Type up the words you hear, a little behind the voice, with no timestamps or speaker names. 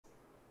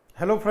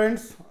Hello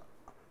friends,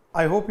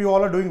 I hope you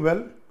all are doing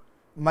well.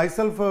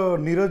 Myself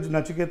Neeraj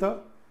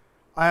Nachiketa.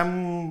 I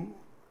am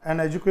an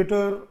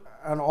educator,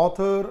 an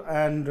author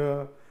and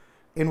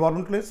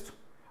environmentalist.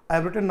 I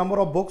have written a number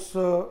of books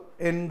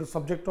in the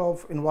subject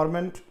of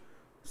environment,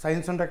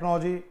 science and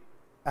technology,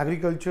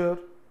 agriculture,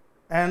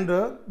 and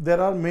there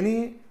are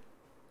many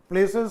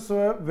places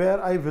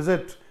where I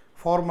visit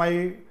for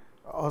my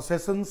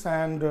sessions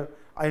and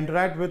I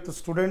interact with the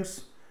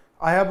students.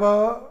 I have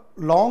a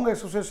long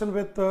association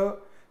with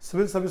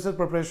civil services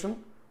preparation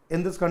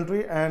in this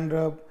country, and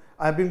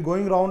I have been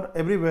going around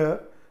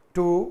everywhere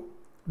to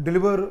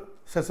deliver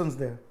sessions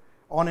there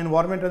on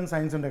environment and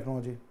science and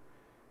technology.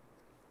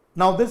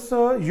 Now this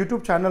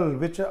YouTube channel,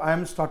 which I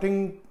am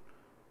starting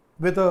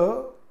with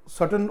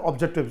certain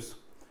objectives.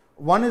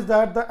 One is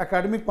that the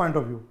academic point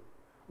of view,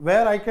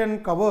 where I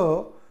can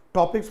cover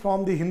topics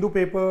from the Hindu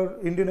paper,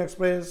 Indian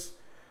Express,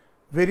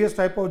 various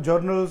type of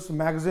journals,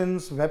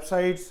 magazines,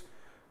 websites,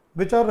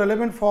 which are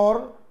relevant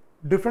for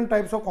different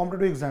types of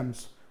competitive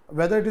exams,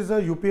 whether it is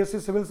a UPSC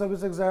civil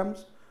service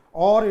exams,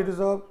 or it is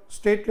a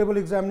state level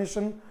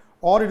examination,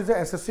 or it is a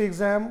SSC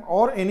exam,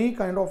 or any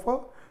kind of a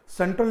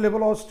central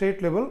level or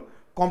state level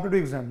competitive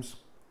exams.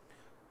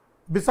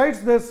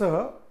 Besides this,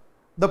 the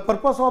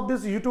purpose of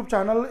this YouTube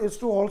channel is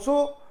to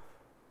also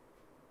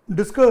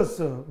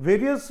discuss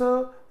various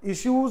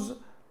issues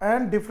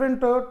and different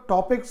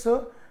topics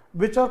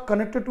which are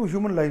connected to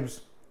human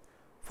lives.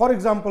 For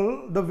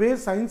example, the way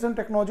science and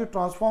technology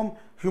transform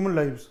human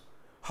lives,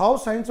 how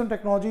science and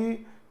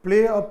technology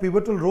play a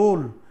pivotal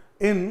role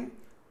in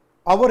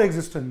our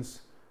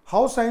existence,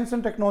 how science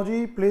and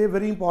technology play a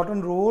very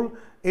important role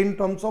in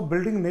terms of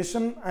building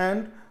nation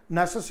and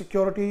national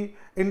security,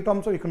 in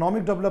terms of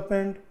economic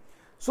development.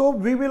 So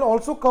we will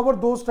also cover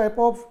those type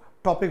of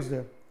topics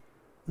there.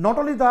 Not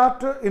only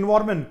that,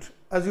 environment,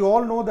 as you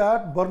all know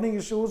that burning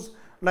issues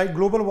like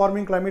global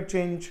warming, climate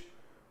change,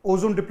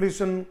 ozone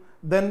depletion,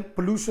 then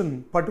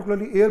pollution,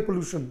 particularly air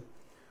pollution.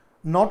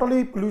 Not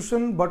only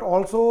pollution, but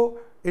also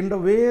in the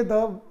way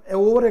the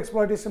over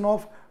exploitation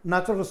of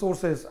natural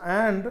resources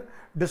and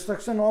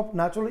destruction of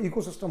natural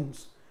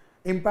ecosystems,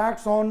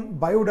 impacts on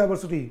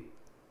biodiversity.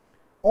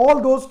 All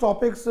those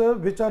topics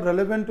which are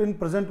relevant in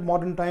present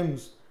modern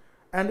times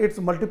and its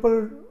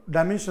multiple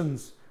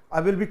dimensions,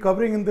 I will be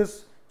covering in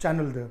this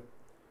channel there.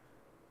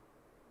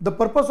 The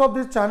purpose of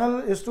this channel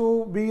is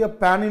to be a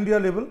pan-India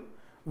level,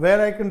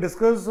 where I can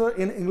discuss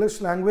in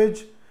English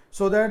language,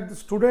 so that the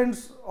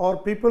students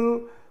or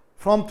people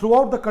from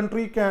throughout the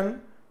country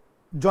can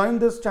join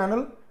this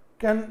channel,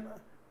 can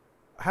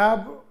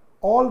have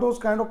all those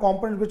kind of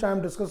components which I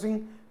am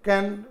discussing,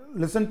 can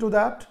listen to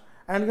that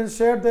and can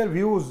share their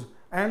views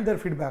and their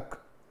feedback.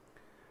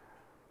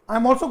 I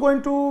am also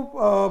going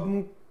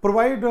to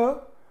provide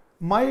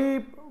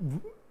my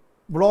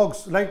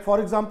vlogs, like for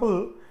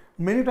example,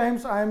 many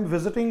times I am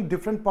visiting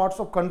different parts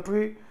of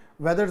country,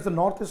 whether it's the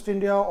Northeast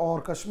India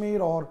or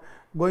Kashmir, or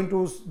going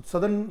to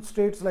southern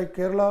states like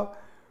Kerala,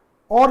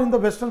 or in the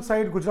western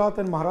side Gujarat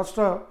and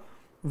Maharashtra.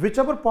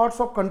 Whichever parts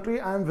of country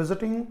I am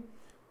visiting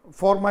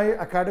for my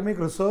academic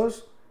research,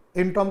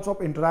 in terms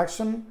of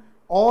interaction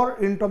or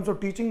in terms of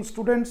teaching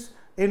students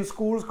in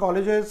schools,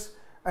 colleges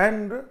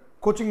and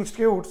coaching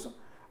institutes,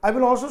 I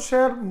will also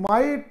share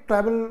my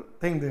travel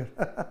thing there.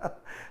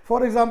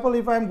 For example,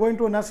 if I am going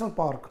to a national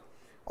park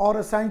or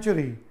a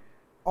sanctuary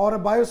or a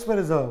biosphere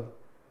reserve,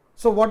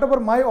 so whatever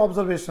my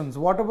observations,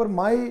 whatever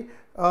my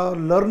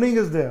learning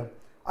is there,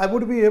 I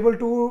would be able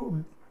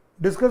to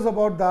discuss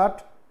about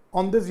that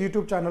on this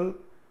YouTube channel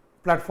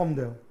platform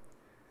there.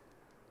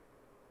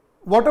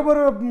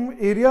 Whatever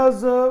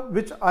areas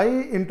which I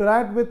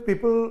interact with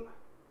people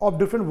of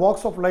different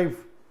walks of life,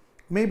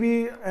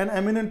 maybe an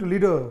eminent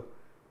leader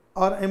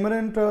or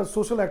eminent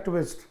social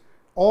activist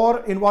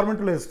or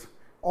environmentalist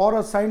or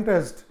a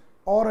scientist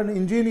or an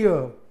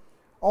engineer,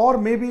 or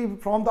maybe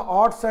from the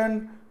arts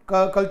and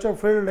culture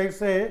field, like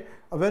say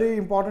a very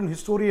important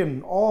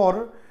historian,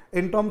 or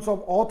in terms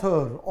of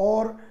author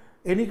or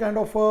any kind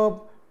of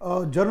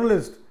a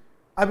journalist,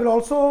 I will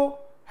also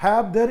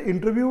have their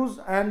interviews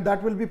and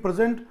that will be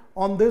present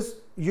on this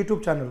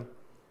YouTube channel.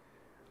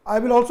 I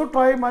will also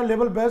try my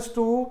level best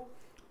to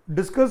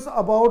discuss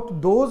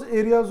about those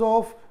areas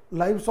of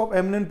lives of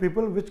eminent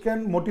people which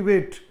can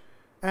motivate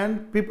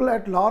and people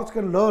at large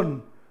can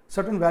learn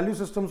certain value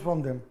systems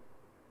from them.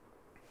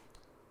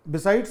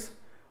 Besides,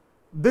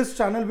 this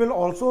channel will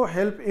also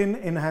help in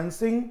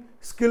enhancing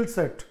skill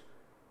set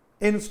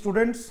in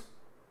students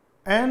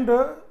and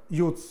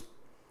youths.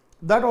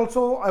 That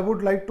also I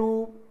would like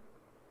to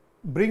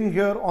bring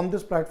here on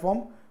this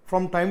platform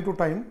from time to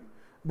time,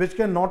 which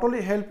can not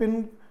only help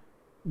in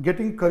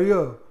getting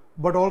career,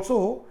 but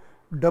also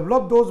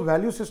develop those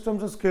value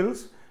systems and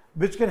skills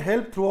which can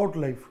help throughout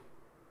life.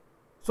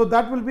 So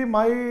that will be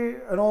my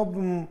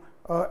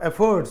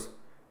efforts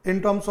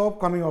in terms of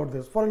coming out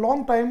this. For a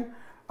long time,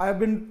 I have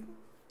been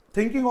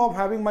thinking of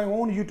having my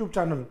own YouTube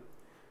channel,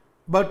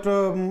 but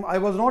I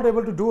was not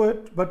able to do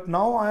it. But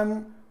now I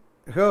am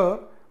here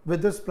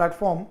with this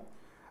platform,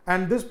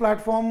 and this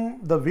platform,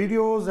 the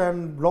videos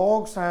and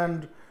blogs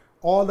and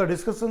all the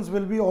discussions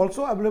will be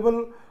also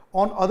available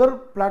on other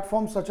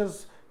platforms such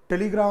as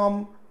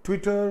Telegram,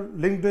 Twitter,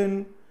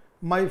 LinkedIn,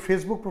 my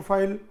Facebook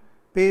profile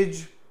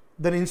page,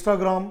 then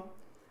Instagram,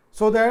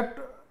 so that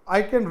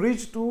I can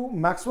reach to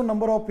maximum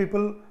number of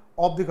people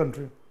of the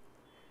country.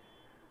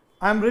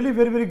 I am really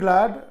very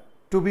glad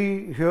to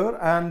be here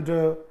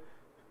and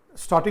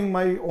starting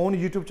my own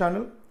YouTube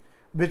channel,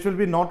 which will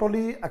be not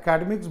only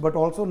academics but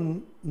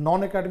also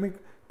non-academic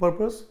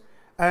purpose,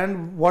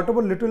 and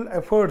whatever little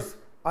efforts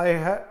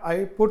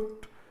I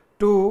put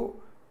to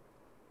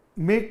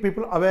make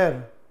people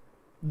aware,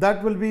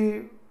 that will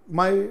be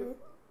my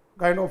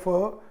kind of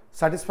a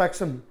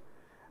satisfaction,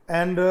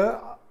 and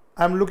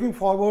I'm looking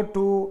forward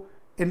to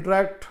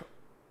interact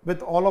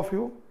with all of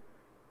you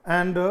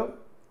and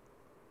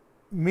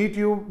meet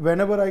you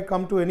whenever I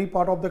come to any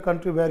part of the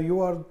country where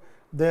you are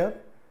there,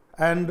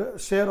 and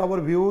share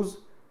our views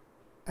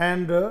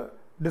and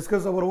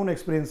discuss our own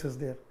experiences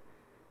there.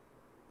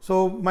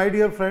 So my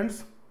dear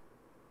friends,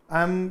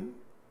 I am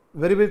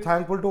very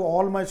thankful to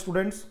all my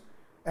students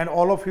and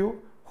all of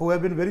you who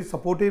have been very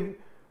supportive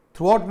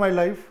throughout my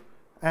life,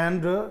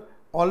 and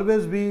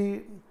always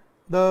be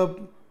the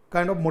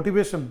kind of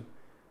motivation.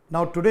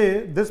 Now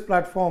today this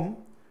platform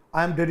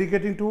I am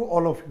dedicating to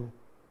all of you.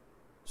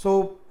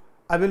 So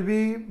I will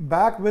be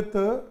back with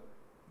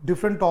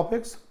different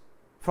topics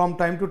from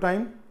time to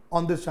time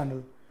on this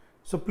channel.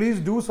 So please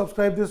do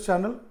subscribe this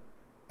channel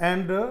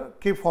and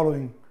keep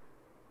following.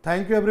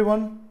 Thank you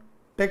everyone.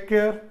 Take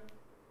care.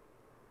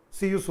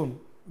 See you soon.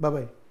 Bye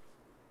bye.